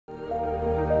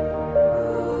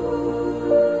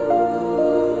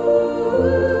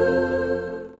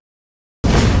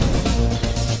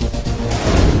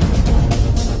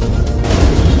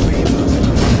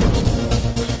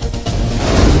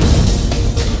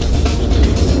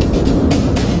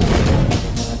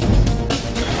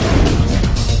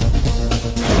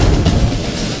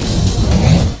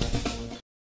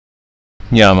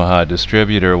Yamaha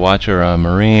distributor Watchara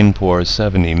Marine pours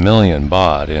 70 million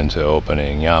baht into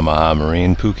opening Yamaha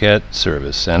Marine Phuket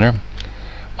Service Center.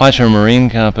 Watchara Marine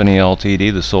Company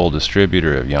Ltd., the sole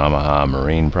distributor of Yamaha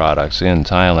marine products in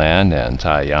Thailand, and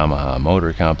Thai Yamaha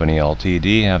Motor Company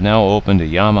Ltd. have now opened a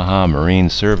Yamaha Marine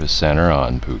Service Center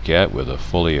on Phuket with a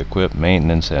fully equipped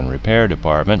maintenance and repair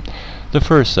department, the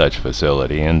first such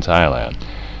facility in Thailand.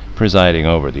 Presiding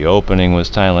over the opening was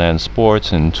Thailand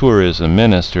Sports and Tourism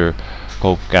Minister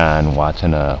Kopkan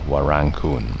Watana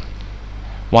Warangkun.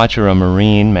 Watchara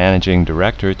Marine Managing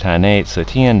Director Tanate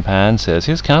Satianpan says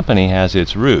his company has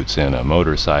its roots in a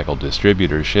motorcycle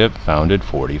distributorship founded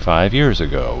 45 years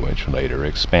ago, which later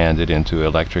expanded into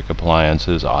electric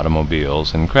appliances,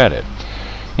 automobiles, and credit.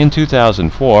 In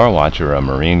 2004, Watchara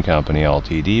Marine Company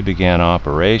Ltd. began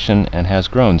operation and has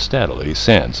grown steadily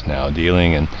since, now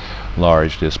dealing in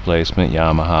large displacement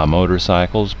Yamaha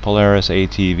motorcycles, Polaris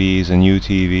ATVs and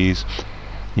UTVs,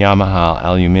 Yamaha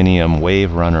aluminum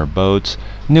wave runner boats,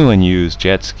 new and used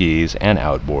jet skis, and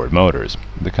outboard motors.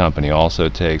 The company also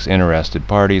takes interested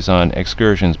parties on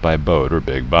excursions by boat or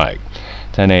big bike.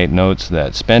 Tanate notes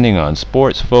that spending on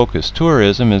sports-focused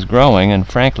tourism is growing and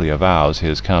frankly avows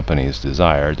his company's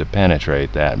desire to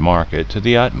penetrate that market to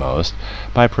the utmost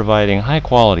by providing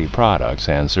high-quality products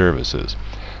and services.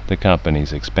 The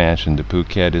company's expansion to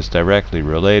Phuket is directly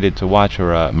related to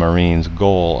Watchara Marine's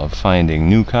goal of finding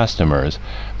new customers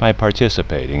by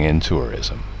participating in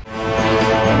tourism.